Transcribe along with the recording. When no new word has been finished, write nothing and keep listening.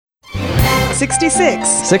66.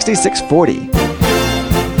 6640.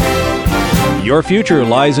 Your future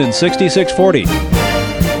lies in 6640.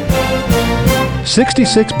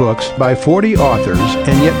 66 books by 40 authors,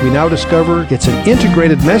 and yet we now discover it's an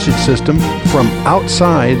integrated message system from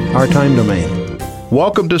outside our time domain.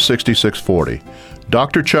 Welcome to 6640,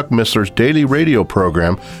 Dr. Chuck Missler's daily radio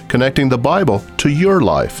program connecting the Bible to your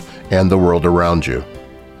life and the world around you.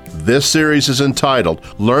 This series is entitled,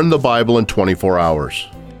 Learn the Bible in 24 Hours.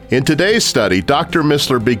 In today's study, Dr.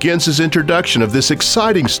 Missler begins his introduction of this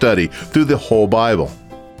exciting study through the whole Bible.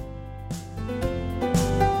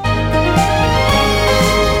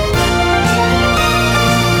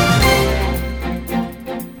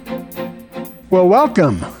 Well,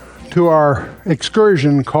 welcome to our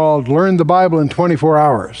excursion called Learn the Bible in 24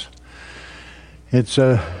 Hours. It's one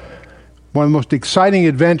of the most exciting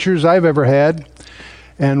adventures I've ever had,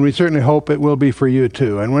 and we certainly hope it will be for you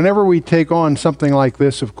too. And whenever we take on something like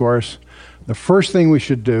this, of course, the first thing we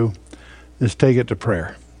should do is take it to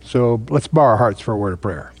prayer. So let's bow our hearts for a word of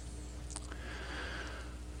prayer.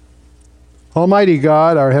 Almighty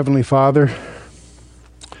God, our Heavenly Father,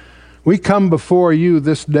 we come before you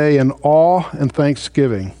this day in awe and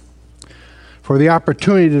thanksgiving for the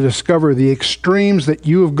opportunity to discover the extremes that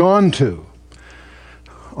you have gone to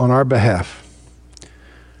on our behalf.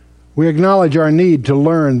 We acknowledge our need to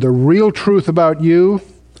learn the real truth about you,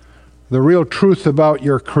 the real truth about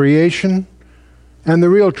your creation, and the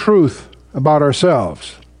real truth about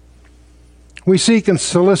ourselves. We seek and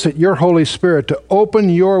solicit your Holy Spirit to open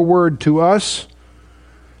your word to us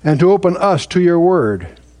and to open us to your word,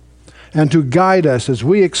 and to guide us as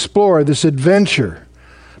we explore this adventure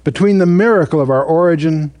between the miracle of our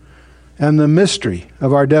origin and the mystery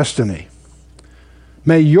of our destiny.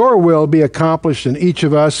 May your will be accomplished in each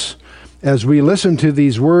of us as we listen to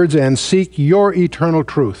these words and seek your eternal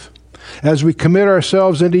truth, as we commit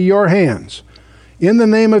ourselves into your hands, in the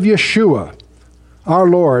name of Yeshua, our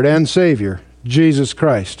Lord and Savior, Jesus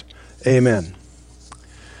Christ. Amen.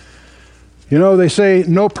 You know, they say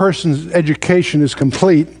no person's education is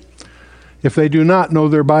complete if they do not know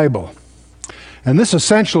their Bible. And this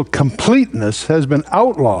essential completeness has been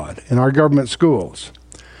outlawed in our government schools.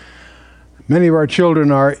 Many of our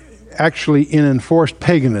children are actually in enforced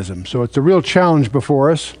paganism, so it's a real challenge before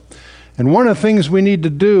us. And one of the things we need to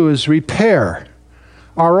do is repair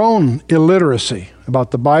our own illiteracy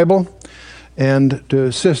about the Bible and to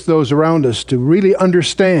assist those around us to really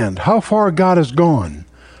understand how far God has gone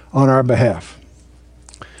on our behalf.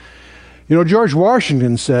 You know, George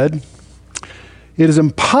Washington said, "It is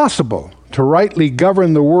impossible to rightly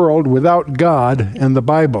govern the world without God and the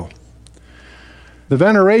Bible." The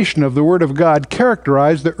veneration of the Word of God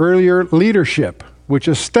characterized the earlier leadership, which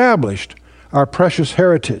established our precious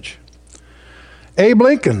heritage. Abe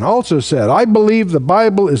Lincoln also said, "I believe the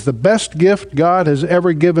Bible is the best gift God has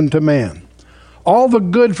ever given to man. All the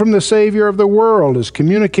good from the Savior of the world is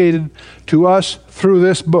communicated to us through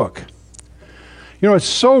this book." You know, it's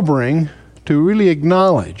sobering to really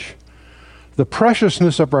acknowledge the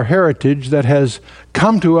preciousness of our heritage that has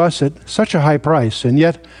come to us at such a high price, and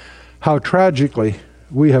yet how tragically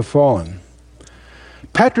we have fallen.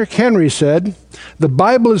 Patrick Henry said, "The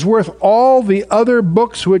Bible is worth all the other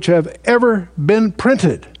books which have ever been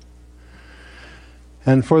printed."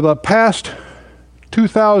 And for the past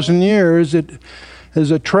 2,000 years, it is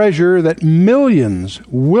a treasure that millions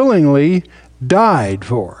willingly died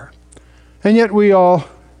for. And yet we all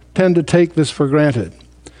tend to take this for granted.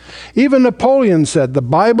 Even Napoleon said, "The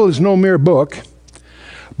Bible is no mere book,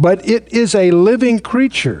 but it is a living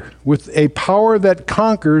creature with a power that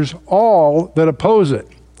conquers all that oppose it."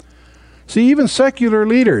 See, even secular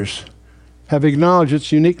leaders have acknowledged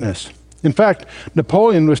its uniqueness. In fact,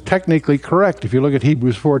 Napoleon was technically correct if you look at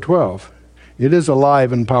Hebrews 4:12. It is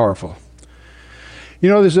alive and powerful. You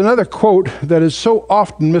know, there's another quote that is so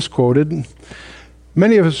often misquoted.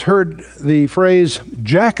 Many of us heard the phrase,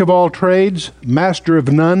 "Jack of all trades, master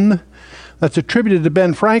of none." That's attributed to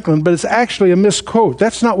Ben Franklin, but it's actually a misquote.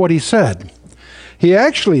 That's not what he said. He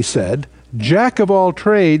actually said, "Jack of all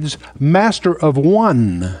trades, master of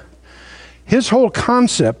one." His whole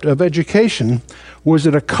concept of education was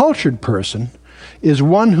that a cultured person is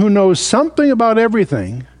one who knows something about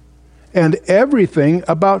everything and everything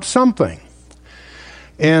about something.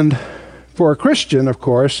 And for a Christian, of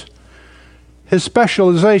course, his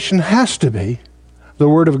specialization has to be the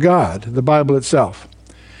Word of God, the Bible itself.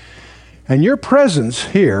 And your presence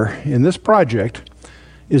here in this project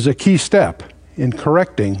is a key step in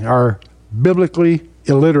correcting our biblically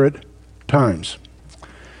illiterate times.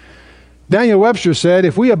 Daniel Webster said,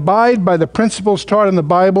 "If we abide by the principles taught in the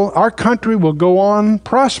Bible, our country will go on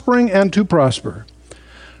prospering and to prosper.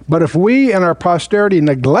 But if we and our posterity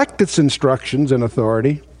neglect its instructions and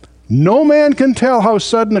authority, no man can tell how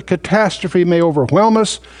sudden a catastrophe may overwhelm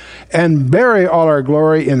us and bury all our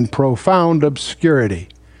glory in profound obscurity.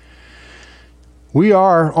 We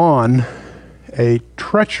are on a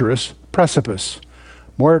treacherous precipice,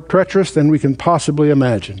 more treacherous than we can possibly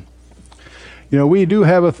imagine. You know, we do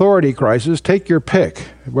have authority crises. Take your pick,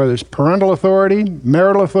 whether it's parental authority,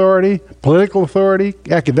 marital authority, political authority,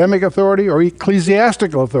 academic authority, or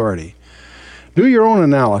ecclesiastical authority. Do your own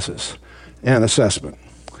analysis and assessment.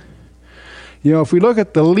 You know, if we look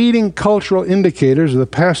at the leading cultural indicators of the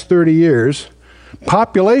past 30 years,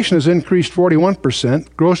 population has increased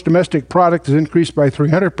 41%, gross domestic product has increased by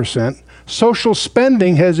 300%, social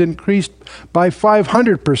spending has increased by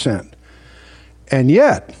 500%. And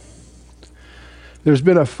yet, there's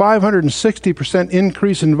been a 560%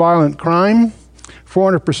 increase in violent crime,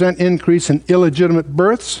 400% increase in illegitimate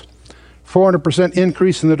births, 400%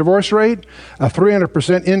 increase in the divorce rate, a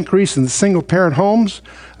 300% increase in single-parent homes,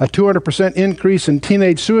 a 200% increase in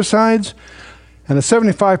teenage suicides, and a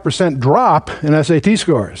 75% drop in SAT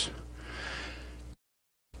scores.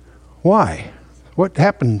 Why? What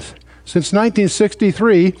happened? Since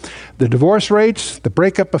 1963, the divorce rates, the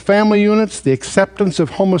breakup of family units, the acceptance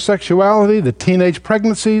of homosexuality, the teenage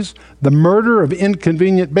pregnancies, the murder of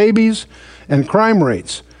inconvenient babies, and crime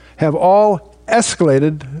rates have all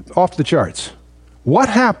escalated off the charts. What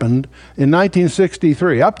happened in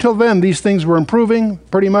 1963? Up till then, these things were improving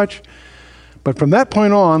pretty much, but from that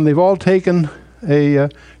point on, they've all taken a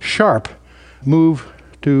sharp move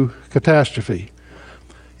to catastrophe.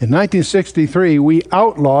 In 1963, we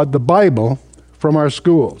outlawed the Bible from our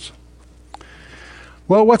schools.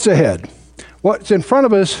 Well, what's ahead? What's in front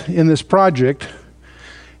of us in this project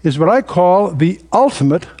is what I call the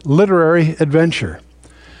ultimate literary adventure.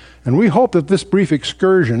 And we hope that this brief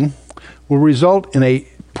excursion will result in a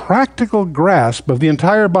practical grasp of the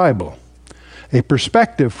entire Bible, a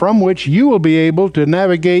perspective from which you will be able to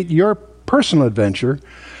navigate your personal adventure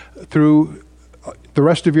through the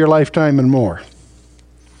rest of your lifetime and more.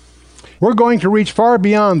 We're going to reach far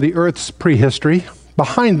beyond the earth's prehistory,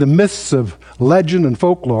 behind the myths of legend and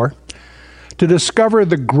folklore, to discover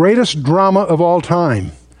the greatest drama of all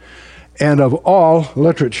time and of all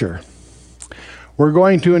literature. We're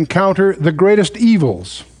going to encounter the greatest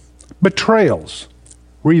evils, betrayals,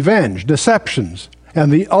 revenge, deceptions,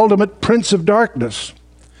 and the ultimate prince of darkness.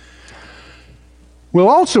 We'll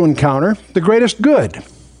also encounter the greatest good,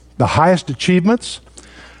 the highest achievements,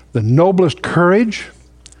 the noblest courage,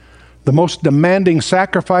 the most demanding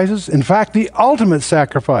sacrifices, in fact, the ultimate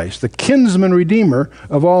sacrifice, the kinsman redeemer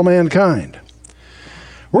of all mankind.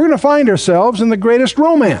 We're going to find ourselves in the greatest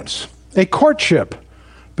romance, a courtship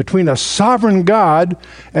between a sovereign God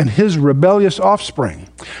and his rebellious offspring.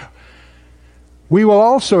 We will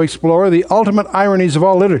also explore the ultimate ironies of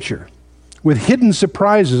all literature, with hidden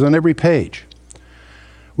surprises on every page.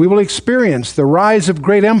 We will experience the rise of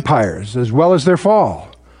great empires as well as their fall.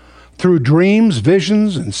 Through dreams,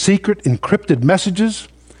 visions, and secret encrypted messages,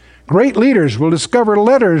 great leaders will discover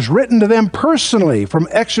letters written to them personally from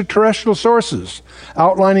extraterrestrial sources,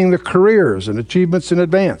 outlining their careers and achievements in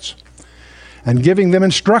advance, and giving them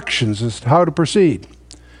instructions as to how to proceed.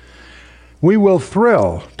 We will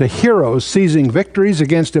thrill to heroes seizing victories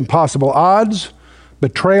against impossible odds,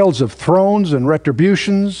 betrayals of thrones and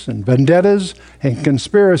retributions and vendettas and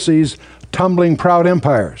conspiracies tumbling proud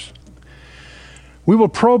empires. We will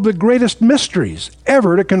probe the greatest mysteries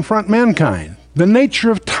ever to confront mankind, the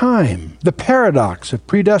nature of time, the paradox of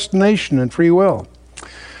predestination and free will,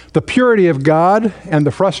 the purity of God and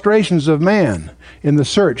the frustrations of man in the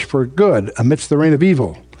search for good amidst the reign of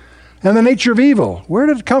evil, and the nature of evil. Where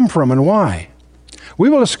did it come from and why? We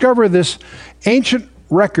will discover this ancient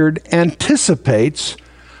record anticipates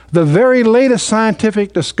the very latest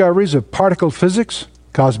scientific discoveries of particle physics,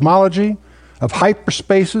 cosmology, of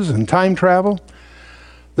hyperspaces and time travel,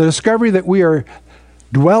 the discovery that we are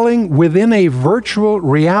dwelling within a virtual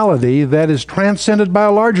reality that is transcended by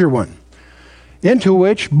a larger one, into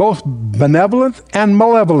which both benevolent and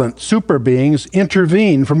malevolent super beings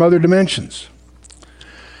intervene from other dimensions.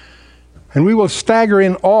 And we will stagger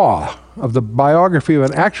in awe of the biography of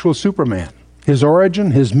an actual Superman, his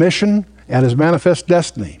origin, his mission, and his manifest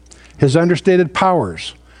destiny, his understated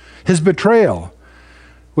powers, his betrayal,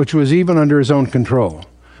 which was even under his own control,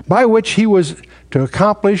 by which he was to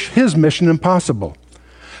accomplish his mission impossible.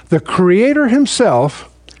 The Creator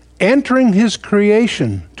himself entering his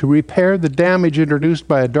creation to repair the damage introduced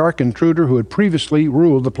by a dark intruder who had previously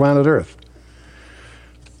ruled the planet Earth.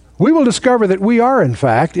 We will discover that we are, in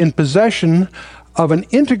fact, in possession of an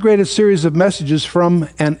integrated series of messages from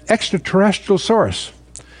an extraterrestrial source,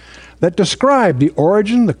 that describe the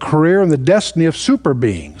origin, the career, and the destiny of super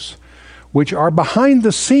beings, which are behind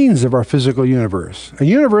the scenes of our physical universe. A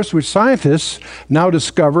universe which scientists now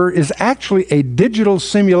discover is actually a digital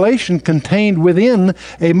simulation contained within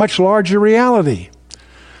a much larger reality.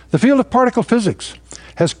 The field of particle physics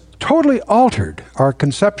has totally altered our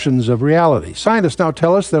conceptions of reality. Scientists now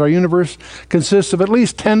tell us that our universe consists of at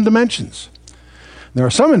least 10 dimensions. There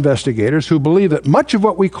are some investigators who believe that much of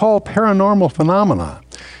what we call paranormal phenomena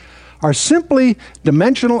are simply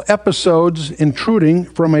dimensional episodes intruding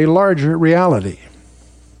from a larger reality.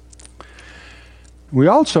 We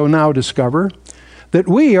also now discover that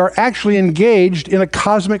we are actually engaged in a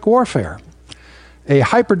cosmic warfare, a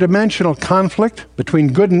hyperdimensional conflict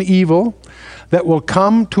between good and evil that will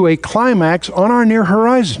come to a climax on our near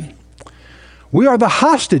horizon. We are the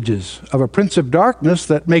hostages of a prince of darkness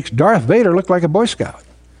that makes Darth Vader look like a Boy Scout.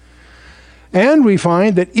 And we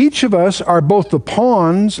find that each of us are both the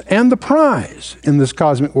pawns and the prize in this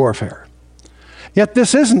cosmic warfare. Yet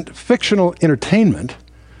this isn't fictional entertainment.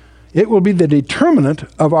 It will be the determinant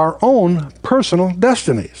of our own personal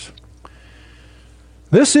destinies.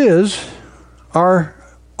 This is our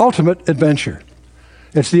ultimate adventure.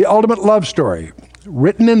 It's the ultimate love story,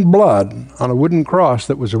 written in blood on a wooden cross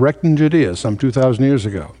that was erected in Judea some 2,000 years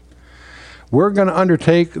ago. We're going to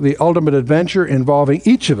undertake the ultimate adventure involving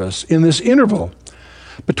each of us in this interval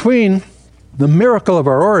between the miracle of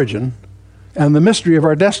our origin and the mystery of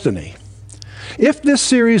our destiny. If this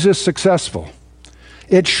series is successful,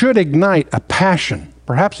 it should ignite a passion,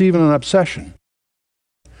 perhaps even an obsession,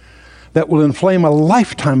 that will inflame a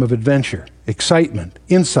lifetime of adventure, excitement,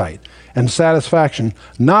 insight, and satisfaction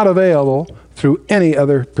not available through any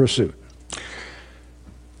other pursuit.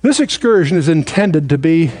 This excursion is intended to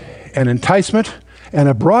be an enticement and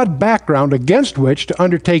a broad background against which to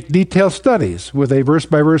undertake detailed studies with a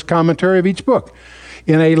verse-by-verse commentary of each book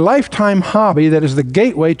in a lifetime hobby that is the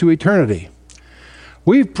gateway to eternity.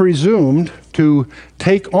 We've presumed to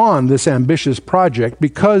take on this ambitious project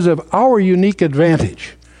because of our unique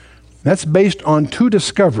advantage. That's based on two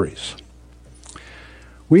discoveries.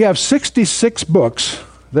 We have 66 books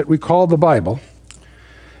that we call the Bible,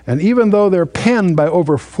 and even though they're penned by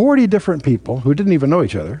over 40 different people who didn't even know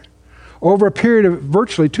each other, over a period of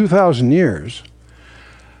virtually 2,000 years,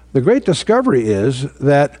 the great discovery is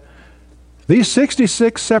that these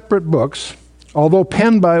 66 separate books, although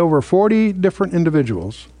penned by over 40 different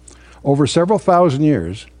individuals over several thousand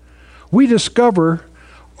years, we discover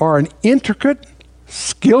are an intricate,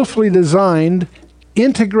 skillfully designed,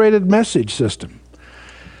 integrated message system.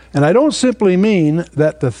 And I don't simply mean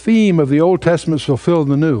that the theme of the Old Testament is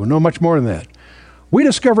fulfilled in the New. No, much more than that. We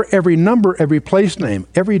discover every number, every place name,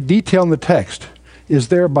 every detail in the text is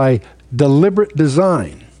there by deliberate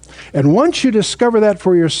design. And once you discover that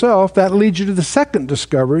for yourself, that leads you to the second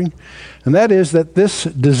discovery, and that is that this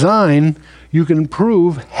design, you can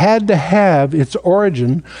prove, had to have its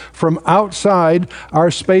origin from outside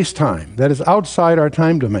our space-time. That is outside our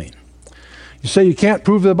time domain. You say you can't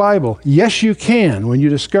prove the Bible. Yes, you can when you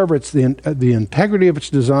discover it's the integrity of its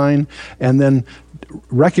design and then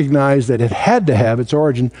recognize that it had to have its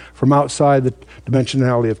origin from outside the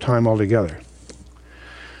dimensionality of time altogether.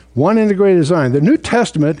 One integrated design. The New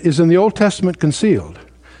Testament is in the Old Testament concealed,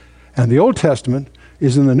 and the Old Testament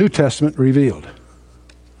is in the New Testament revealed.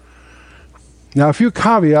 Now, a few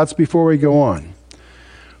caveats before we go on.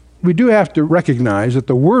 We do have to recognize that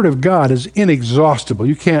the Word of God is inexhaustible.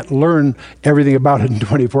 You can't learn everything about it in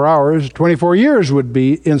 24 hours. 24 years would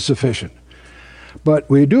be insufficient. But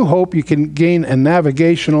we do hope you can gain a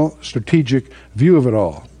navigational, strategic view of it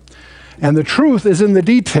all. And the truth is in the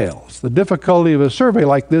details. The difficulty of a survey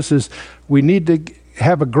like this is we need to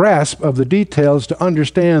have a grasp of the details to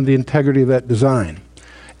understand the integrity of that design.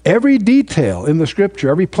 Every detail in the Scripture,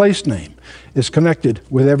 every place name, is connected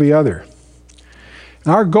with every other.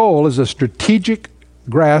 Our goal is a strategic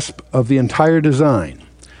grasp of the entire design.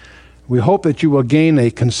 We hope that you will gain a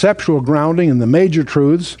conceptual grounding in the major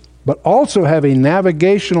truths, but also have a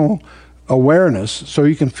navigational awareness so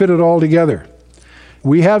you can fit it all together.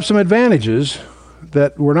 We have some advantages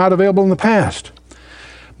that were not available in the past.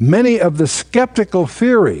 Many of the skeptical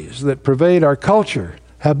theories that pervade our culture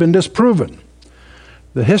have been disproven.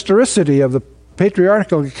 The historicity of the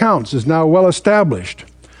patriarchal accounts is now well established.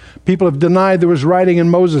 People have denied there was writing in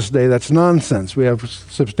Moses' day. That's nonsense. We have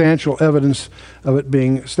substantial evidence of it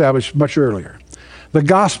being established much earlier. The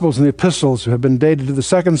Gospels and the epistles have been dated to the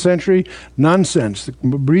 2nd century. Nonsense. The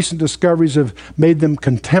recent discoveries have made them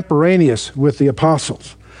contemporaneous with the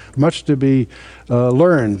apostles. Much to be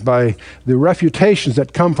learned by the refutations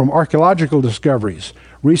that come from archaeological discoveries,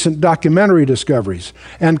 recent documentary discoveries,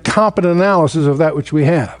 and competent analysis of that which we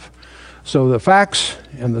have. So the facts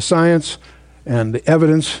and the science and the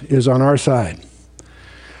evidence is on our side.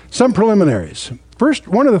 Some preliminaries. First,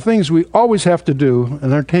 one of the things we always have to do,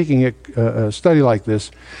 and I'm taking a study like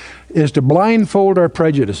this, is to blindfold our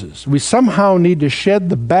prejudices. We somehow need to shed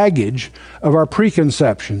the baggage of our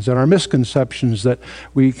preconceptions and our misconceptions that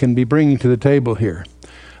we can be bringing to the table here.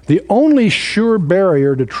 The only sure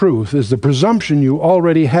barrier to truth is the presumption you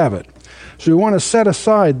already have it. So we want to set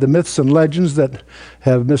aside the myths and legends that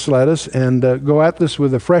have misled us and go at this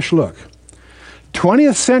with a fresh look.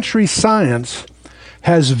 20th century science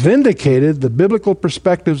has vindicated the biblical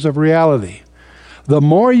perspectives of reality. The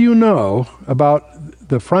more you know about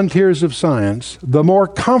the frontiers of science, the more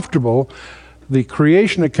comfortable the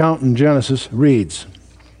creation account in Genesis reads.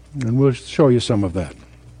 And we'll show you some of that.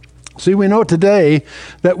 See, we know today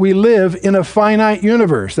that we live in a finite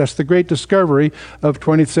universe. That's the great discovery of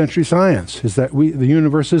 20th century science, is that the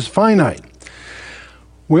universe is finite.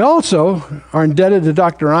 We also are indebted to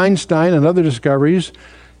Dr. Einstein and other discoveries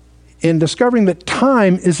in discovering that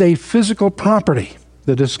time is a physical property.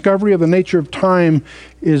 The discovery of the nature of time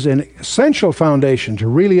is an essential foundation to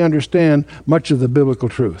really understand much of the biblical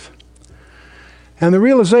truth. And the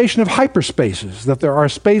realization of hyperspaces, that there are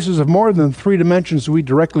spaces of more than 3 dimensions we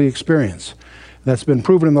directly experience. That's been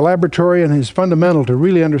proven in the laboratory and is fundamental to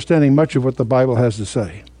really understanding much of what the Bible has to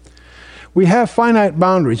say. We have finite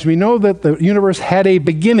boundaries. We know that the universe had a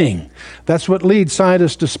beginning. That's what leads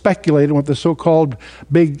scientists to speculate on what the so-called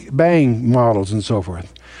Big Bang models and so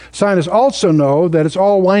forth. Scientists also know that it's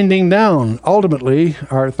all winding down. Ultimately,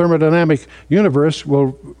 our thermodynamic universe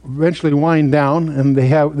will eventually wind down, and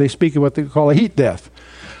they speak of what they call a heat death.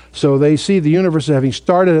 So they see the universe having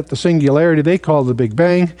started at the singularity they call the Big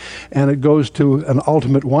Bang, and it goes to an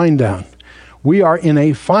ultimate wind down. We are in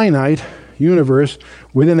a finite universe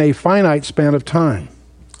within a finite span of time.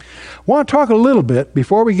 I want to talk a little bit,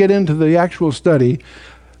 before we get into the actual study,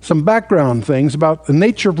 some background things about the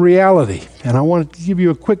nature of reality. And I want to give you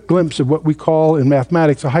a quick glimpse of what we call in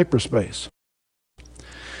mathematics a hyperspace.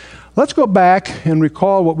 Let's go back and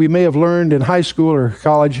recall what we may have learned in high school or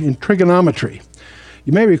college in trigonometry.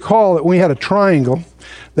 You may recall that we had a triangle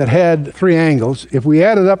that had 3 angles. If we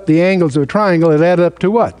added up the angles of a triangle, it added up to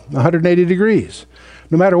what? 180 degrees.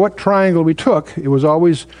 No matter what triangle we took, it was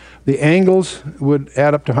always, the angles would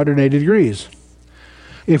add up to 180 degrees.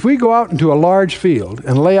 If we go out into a large field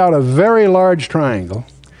and lay out a very large triangle,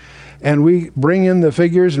 and we bring in the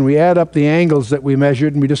figures and we add up the angles that we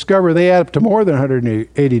measured, and we discover they add up to more than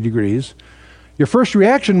 180 degrees, your first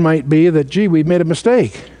reaction might be that, gee, we made a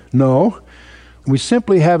mistake. No, we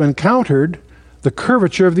simply have encountered the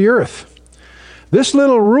curvature of the earth. This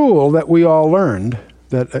little rule that we all learned,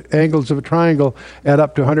 that angles of a triangle add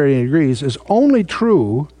up to 180 degrees, is only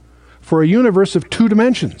true for a universe of 2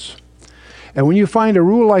 dimensions. And when you find a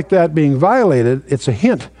rule like that being violated, it's a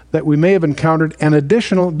hint that we may have encountered an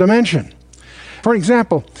additional dimension. For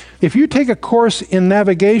example, if you take a course in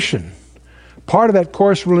navigation, part of that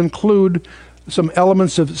course will include some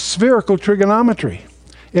elements of spherical trigonometry,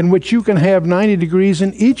 in which you can have 90 degrees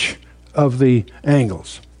in each of the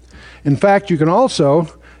angles. In fact, you can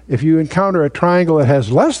also, if you encounter a triangle that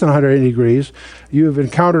has less than 180 degrees, you have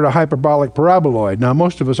encountered a hyperbolic paraboloid. Now,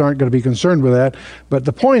 most of us aren't going to be concerned with that, but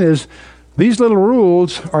the point is, these little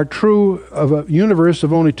rules are true of a universe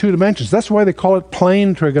of only 2 dimensions. That's why they call it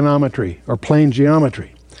plane trigonometry or plane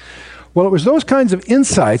geometry. Well, it was those kinds of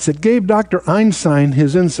insights that gave Dr. Einstein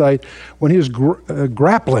his insight when he was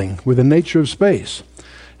grappling with the nature of space.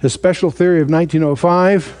 His special theory of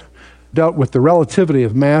 1905 dealt with the relativity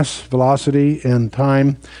of mass, velocity, and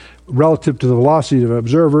time relative to the velocity of an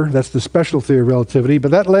observer. That's the special theory of relativity.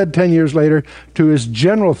 But that led 10 years later to his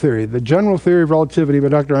general theory, the general theory of relativity by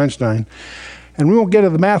Dr. Einstein. And we won't get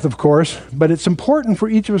into the math, of course, but it's important for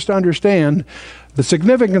each of us to understand the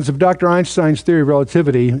significance of Dr. Einstein's theory of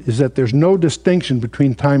relativity is that there's no distinction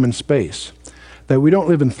between time and space. That we don't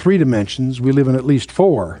live in 3 dimensions, we live in at least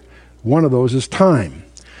 4. One of those is time.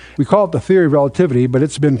 We call it the theory of relativity, but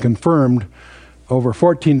it's been confirmed over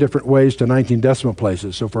 14 different ways to 19 decimal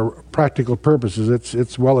places. So for practical purposes,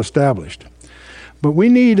 it's well established. But we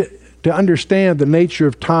need to understand the nature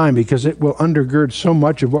of time because it will undergird so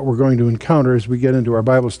much of what we're going to encounter as we get into our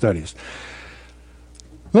Bible studies.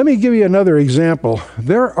 Let me give you another example.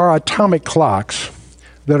 There are atomic clocks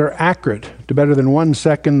that are accurate to better than 1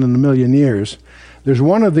 second in a million years. There's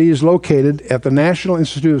one of these located at the National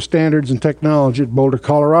Institute of Standards and Technology at Boulder,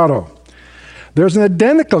 Colorado. There's an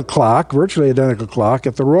identical clock, virtually identical clock,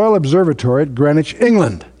 at the Royal Observatory at Greenwich,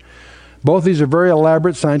 England. Both these are very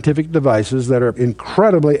elaborate scientific devices that are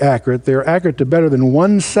incredibly accurate. They're accurate to better than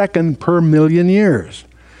 1 second per million years.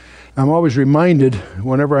 I'm always reminded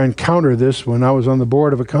whenever I encounter this, when I was on the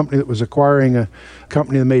board of a company that was acquiring a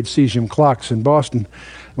company that made cesium clocks in Boston.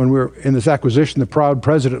 When we were in this acquisition, the proud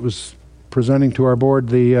president was presenting to our board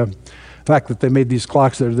the fact that they made these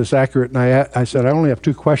clocks that are this accurate. And I said, I only have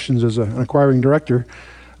two questions as an acquiring director.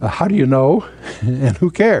 How do you know, and who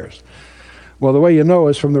cares? Well, the way you know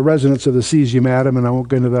is from the resonance of the cesium atom, and I won't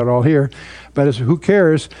go into that all here, but as who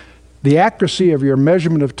cares, the accuracy of your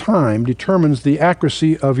measurement of time determines the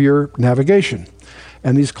accuracy of your navigation.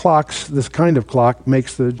 And these clocks, this kind of clock,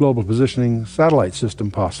 makes the global positioning satellite system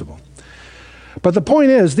possible. But the point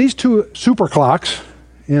is, these two super clocks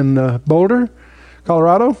in Boulder,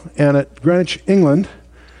 Colorado, and at Greenwich, England,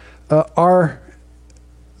 are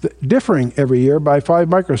differing every year by 5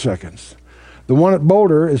 microseconds. The one at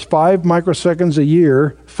Boulder is 5 microseconds a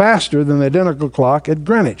year faster than the identical clock at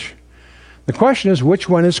Greenwich. The question is, which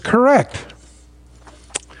one is correct?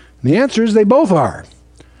 And the answer is they both are.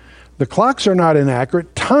 The clocks are not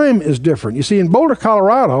inaccurate. Time is different. You see, in Boulder,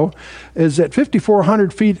 Colorado, is at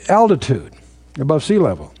 5,400 feet altitude above sea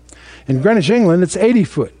level. In Greenwich, England, it's 80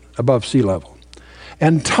 foot above sea level.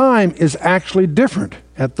 And time is actually different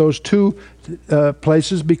at those two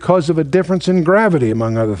places because of a difference in gravity,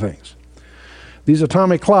 among other things. These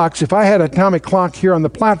atomic clocks, if I had an atomic clock here on the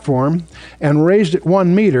platform and raised it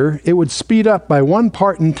 1 meter, it would speed up by 1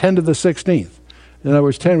 part in 10 to the 16th. In other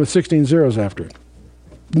words, 10 with 16 zeros after it.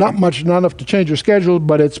 Not enough to change your schedule,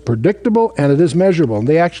 but it's predictable and it is measurable. And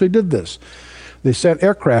they actually did this. They sent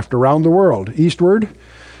aircraft around the world, eastward,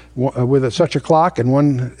 with such a clock, and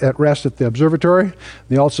one at rest at the observatory.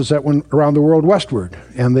 They also sent one around the world westward,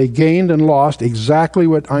 and they gained and lost exactly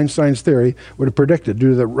what Einstein's theory would have predicted due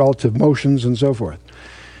to the relative motions and so forth.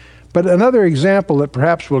 But another example that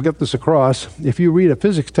perhaps will get this across, if you read a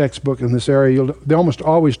physics textbook in this area, they almost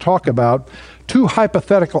always talk about two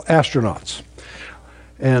hypothetical astronauts.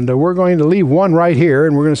 And we're going to leave one right here,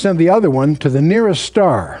 and we're going to send the other one to the nearest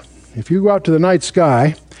star. If you go out to the night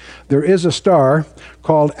sky, there is a star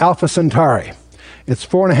called Alpha Centauri. It's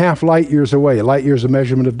 4.5 light years away. Light years a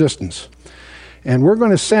measurement of distance. And we're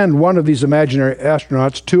going to send one of these imaginary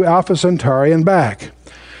astronauts to Alpha Centauri and back.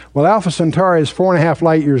 Well, Alpha Centauri is 4.5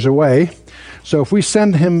 light years away. So if we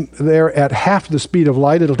send him there at half the speed of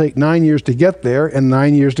light, it'll take 9 years to get there and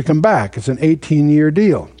 9 years to come back. It's an 18-year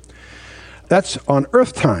deal. That's on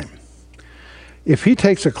Earth time. If he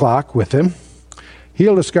takes a clock with him,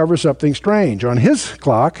 he'll discover something strange. On his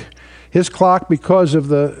clock, because of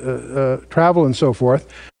the travel and so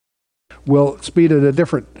forth, will speed at a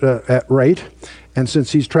different rate. And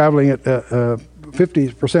since he's traveling at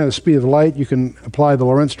 50% of the speed of light, you can apply the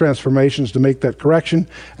Lorentz transformations to make that correction.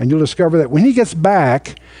 And you'll discover that when he gets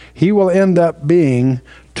back, he will end up being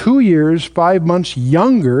 2 years, 5 months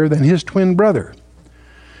younger than his twin brother.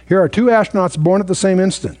 Here are two astronauts born at the same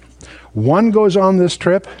instant. One goes on this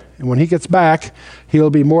trip, and when he gets back, he'll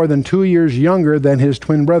be more than 2 years younger than his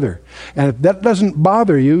twin brother. And if that doesn't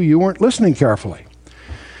bother you, you weren't listening carefully.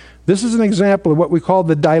 This is an example of what we call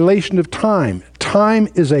the dilation of time. Time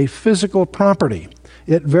is a physical property.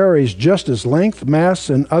 It varies just as length, mass,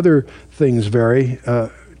 and other things vary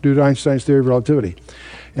due to Einstein's theory of relativity.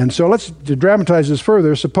 And so to dramatize this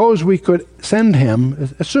further, suppose we could send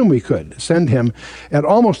him, assume we could, send him at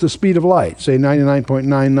almost the speed of light, say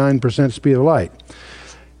 99.99% speed of light.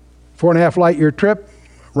 4.5 light year trip,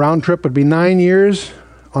 round trip would be 9 years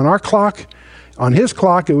on our clock. On his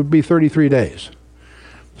clock, it would be 33 days.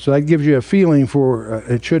 So that gives you a feeling for,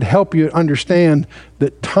 it should help you understand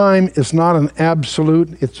that time is not an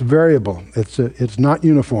absolute, it's variable. It's not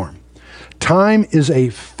uniform. Time is a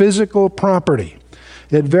physical property.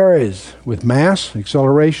 It varies with mass,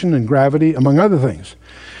 acceleration, and gravity, among other things.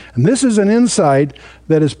 And this is an insight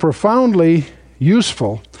that is profoundly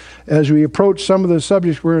useful as we approach some of the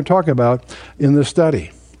subjects we're going to talk about in this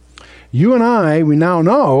study. You and I, we now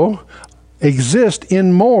know, exist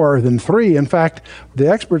in more than 3. In fact, the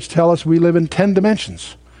experts tell us we live in 10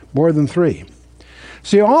 dimensions, more than 3.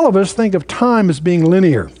 See, all of us think of time as being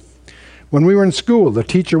linear. When we were in school, the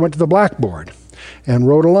teacher went to the blackboard and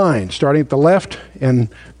wrote a line, starting at the left and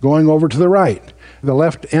going over to the right. The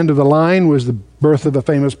left end of the line was the birth of a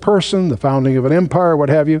famous person, the founding of an empire, what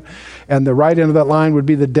have you. And the right end of that line would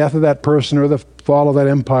be the death of that person or the fall of that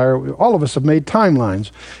empire. All of us have made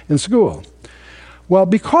timelines in school. Well,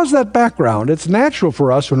 because of that background, it's natural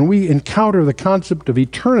for us when we encounter the concept of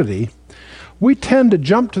eternity, we tend to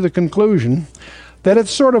jump to the conclusion that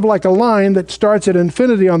it's sort of like a line that starts at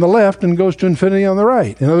infinity on the left and goes to infinity on the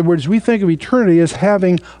right. In other words, we think of eternity as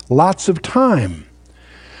having lots of time.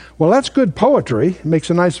 Well, that's good poetry. It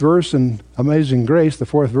makes a nice verse in Amazing Grace, the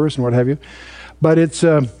 4th verse and what have you. But it's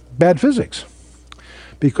bad physics.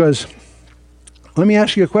 Because, let me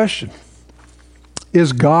ask you a question.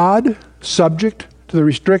 Is God subject to the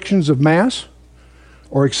restrictions of mass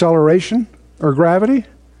or acceleration or gravity?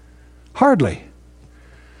 Hardly.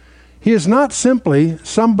 He is not simply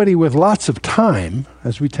somebody with lots of time,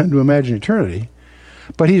 as we tend to imagine eternity,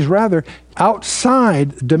 but he's rather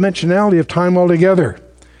outside dimensionality of time altogether.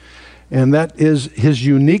 And that is his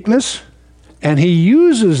uniqueness, and he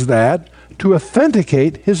uses that to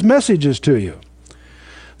authenticate his messages to you.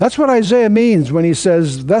 That's what Isaiah means when he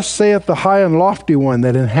says, "Thus saith the high and lofty one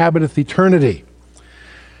that inhabiteth eternity."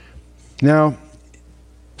 Now,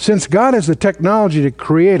 since God has the technology to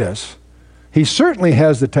create us, he certainly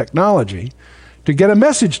has the technology to get a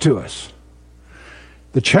message to us.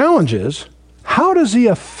 The challenge is, how does he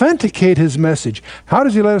authenticate his message? How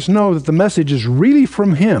does he let us know that the message is really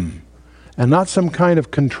from him and not some kind of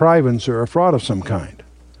contrivance or a fraud of some kind?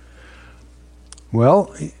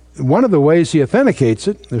 Well, one of the ways he authenticates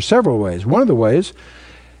it, there's several ways. One of the ways,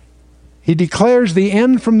 he declares the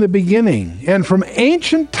end from the beginning, and from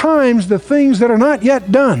ancient times the things that are not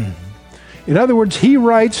yet done. In other words, he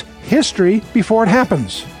writes history before it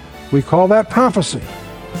happens. We call that prophecy.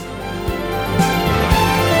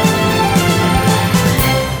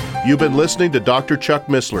 You've been listening to Dr. Chuck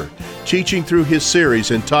Missler, teaching through his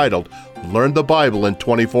series entitled Learn the Bible in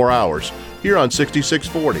 24 Hours, here on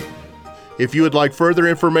 6640. If you would like further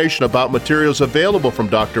information about materials available from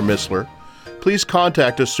Dr. Missler, please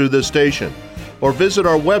contact us through this station or visit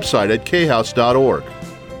our website at khouse.org.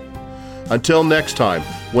 Until next time,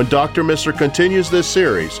 when Dr. Missler continues this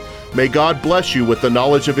series, may God bless you with the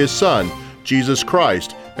knowledge of His Son, Jesus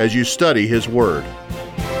Christ, as you study His Word.